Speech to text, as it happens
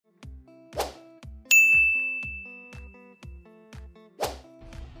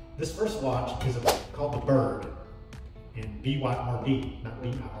This first watch is called the Byrd, and B-Y-R-D, not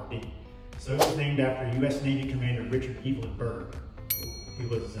B-I-R-D. So it was named after U.S. Navy Commander Richard Evelyn Byrd. He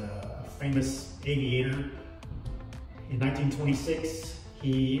was a famous aviator. In 1926,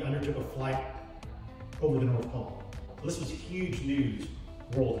 he undertook a flight over the North Pole. So this was huge news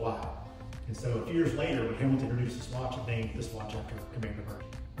worldwide. And so a few years later, when Hamilton introduced this watch, it named this watch after Commander Byrd.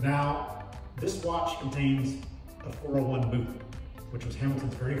 Now, this watch contains a 401 movement, which was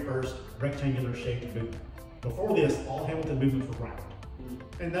Hamilton's very first rectangular shaped movement. Before this, all Hamilton movements were round.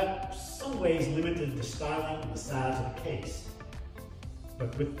 And that, in some ways, limited the styling and the size of the case.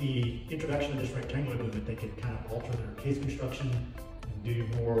 But with the introduction of this rectangular movement, they could kind of alter their case construction and do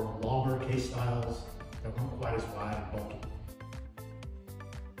more longer case styles that weren't quite as wide and bulky.